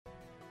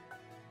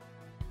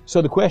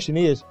So the question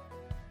is,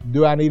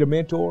 do I need a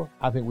mentor?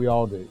 I think we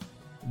all do.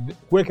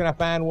 Where can I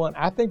find one?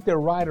 I think they're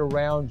right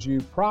around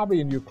you,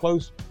 probably in your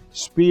close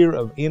sphere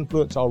of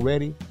influence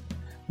already.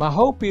 My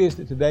hope is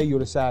that today you'll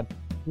decide,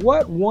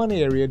 what one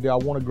area do I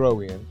want to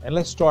grow in? And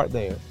let's start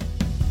there.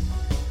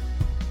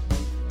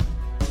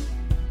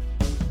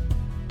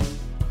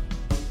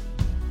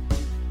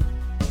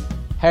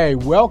 Hey,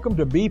 welcome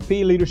to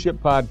BP Leadership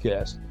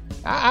Podcast.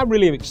 I'm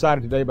really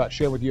excited today about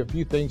sharing with you a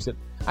few things that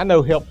I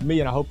know helped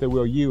me, and I hope they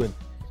will you. And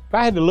if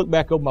I had to look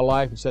back over my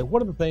life and say,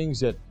 what are the things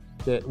that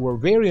were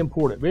very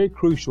important, very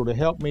crucial to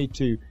help me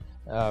to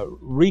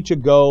reach a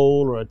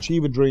goal or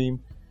achieve a dream,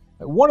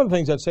 one of the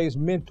things I'd say is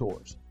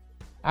mentors.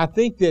 I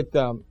think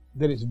that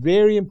it's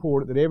very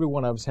important that every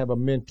one of us have a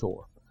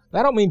mentor.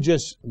 I don't mean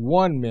just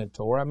one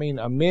mentor. I mean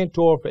a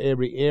mentor for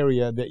every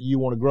area that you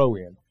want to grow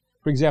in.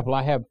 For example,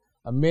 I have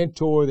a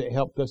mentor that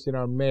helped us in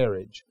our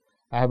marriage.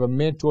 I have a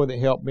mentor that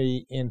helped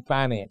me in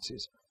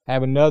finances. I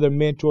have another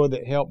mentor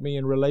that helped me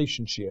in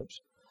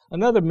relationships.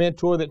 Another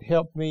mentor that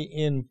helped me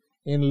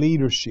in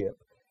leadership.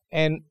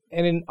 And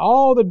in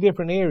all the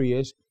different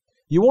areas,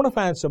 you want to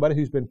find somebody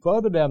who's been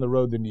further down the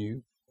road than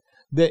you,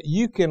 that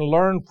you can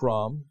learn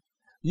from.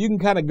 You can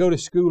kind of go to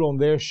school on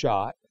their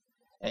shot.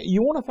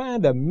 You want to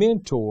find a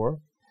mentor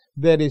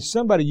that is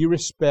somebody you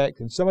respect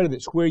and somebody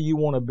that's where you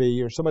want to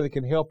be, or somebody that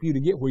can help you to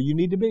get where you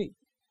need to be.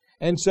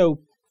 And so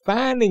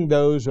finding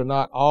those are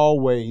not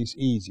always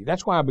easy.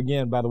 That's why I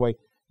began, by the way,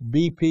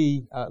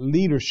 BP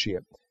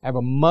Leadership. I have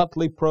a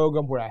monthly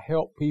program where I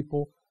help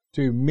people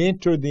to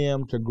mentor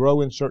them to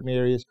grow in certain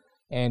areas.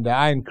 And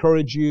I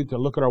encourage you to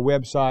look at our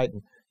website.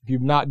 And if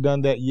you've not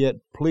done that yet,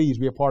 please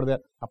be a part of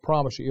that. I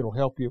promise you it'll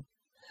help you.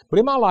 But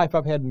in my life,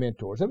 I've had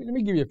mentors. Let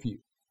me give you a few.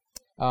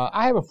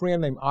 I have a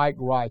friend named Ike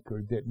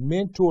Reichard that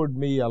mentored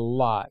me a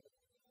lot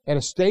at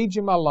a stage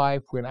in my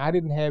life when I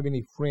didn't have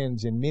any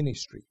friends in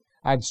ministry.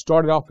 I'd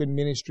started off in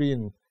ministry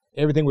and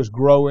everything was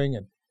growing,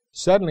 and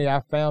suddenly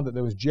I found that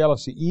there was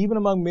jealousy even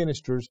among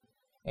ministers,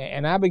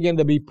 and I began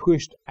to be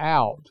pushed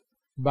out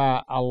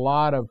by a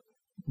lot of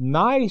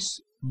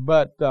nice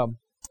but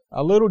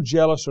a little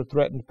jealous or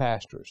threatened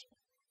pastors.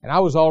 And I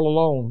was all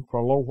alone for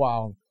a little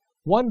while.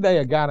 One day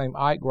a guy named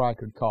Ike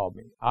Reichard called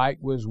me. Ike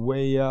was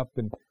way up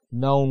and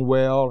known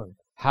well and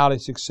highly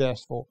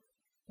successful.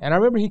 And I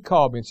remember he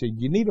called me and said,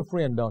 "You need a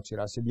friend, don't you?"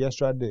 And I said, "Yes,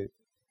 sir, I do."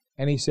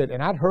 And he said,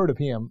 and I'd heard of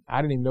him.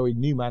 I didn't even know he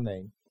knew my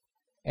name.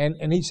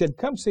 And he said,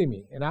 "Come see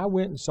me." And I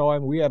went and saw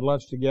him. We had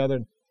lunch together.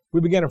 And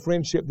we began a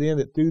friendship then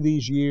that through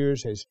these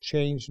years has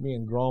changed me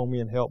and grown me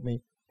and helped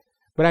me.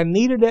 But I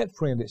needed that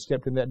friend that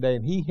stepped in that day,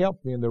 and he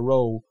helped me in the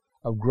role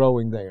of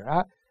growing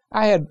there.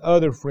 I had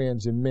other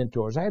friends and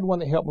mentors. I had one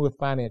that helped me with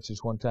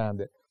finances one time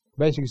that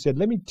basically said,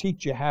 "Let me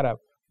teach you how to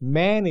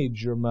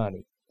manage your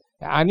money."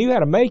 I knew how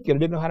to make it. I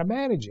didn't know how to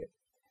manage it.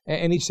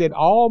 And he said,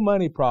 all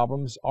money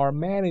problems are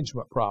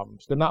management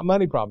problems. They're not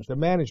money problems. They're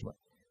management.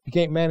 If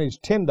you can't manage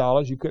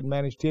 $10, you couldn't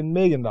manage $10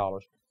 million.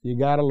 You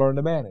got to learn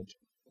to manage.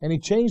 And he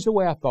changed the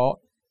way I thought,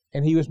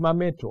 and he was my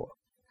mentor.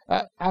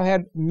 I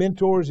had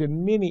mentors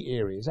in many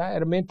areas. I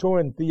had a mentor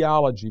in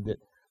theology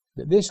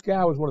that this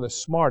guy was one of the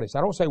smartest.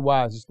 I don't say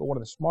wisest, but one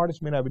of the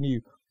smartest men I ever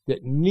knew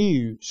that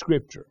knew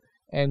Scripture.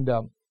 And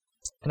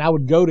I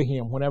would go to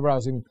him whenever I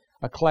was in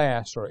a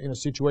class or in a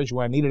situation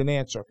where I needed an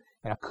answer,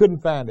 and I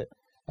couldn't find it.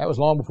 That was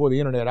long before the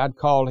internet. I'd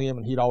call him,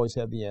 and he'd always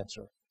have the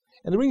answer.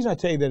 And the reason I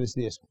tell you that is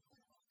this.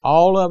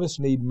 All of us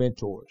need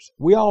mentors.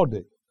 We all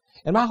do.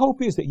 And my hope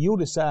is that you'll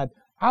decide,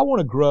 I want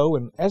to grow,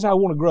 and as I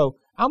want to grow,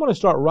 I'm going to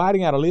start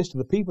writing out a list of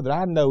the people that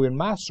I know in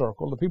my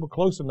circle, the people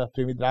close enough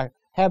to me that I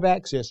have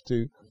access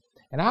to,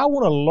 and I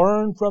want to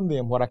learn from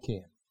them what I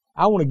can.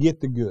 I want to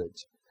get the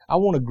goods. I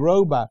want to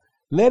grow by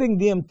letting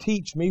them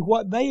teach me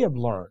what they have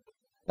learned.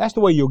 That's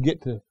the way you'll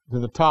get to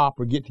the top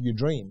or get to your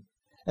dream.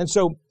 And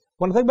so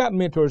when I think about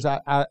mentors,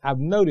 I've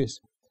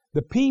noticed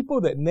the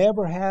people that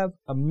never have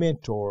a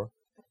mentor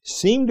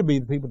seem to be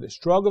the people that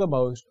struggle the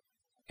most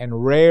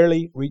and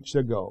rarely reach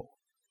their goal.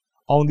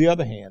 On the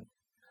other hand,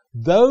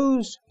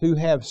 those who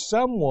have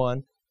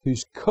someone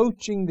who's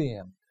coaching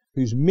them,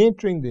 who's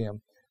mentoring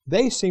them,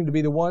 they seem to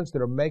be the ones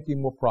that are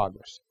making more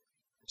progress.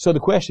 So the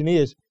question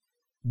is,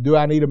 do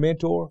I need a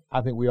mentor? I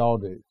think we all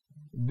do.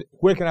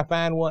 Where can I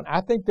find one?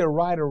 I think they're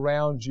right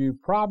around you,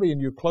 probably in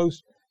your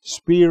close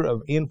sphere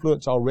of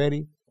influence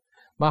already.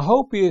 My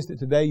hope is that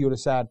today you'll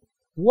decide,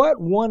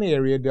 what one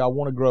area do I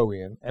want to grow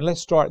in? And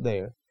let's start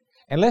there.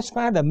 And let's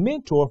find a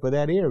mentor for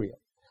that area.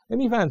 Let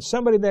me find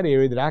somebody in that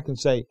area that I can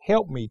say,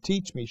 help me,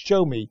 teach me,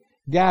 show me,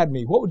 guide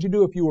me. What would you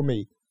do if you were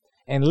me?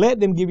 And let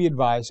them give you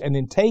advice, and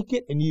then take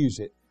it and use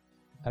it.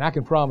 And I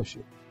can promise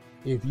you,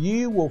 if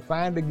you will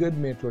find a good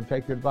mentor and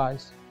take their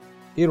advice,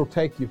 it'll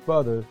take you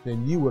further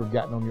than you would have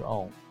gotten on your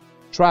own.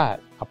 Try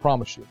it, I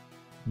promise you.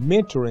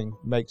 Mentoring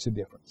makes a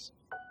difference.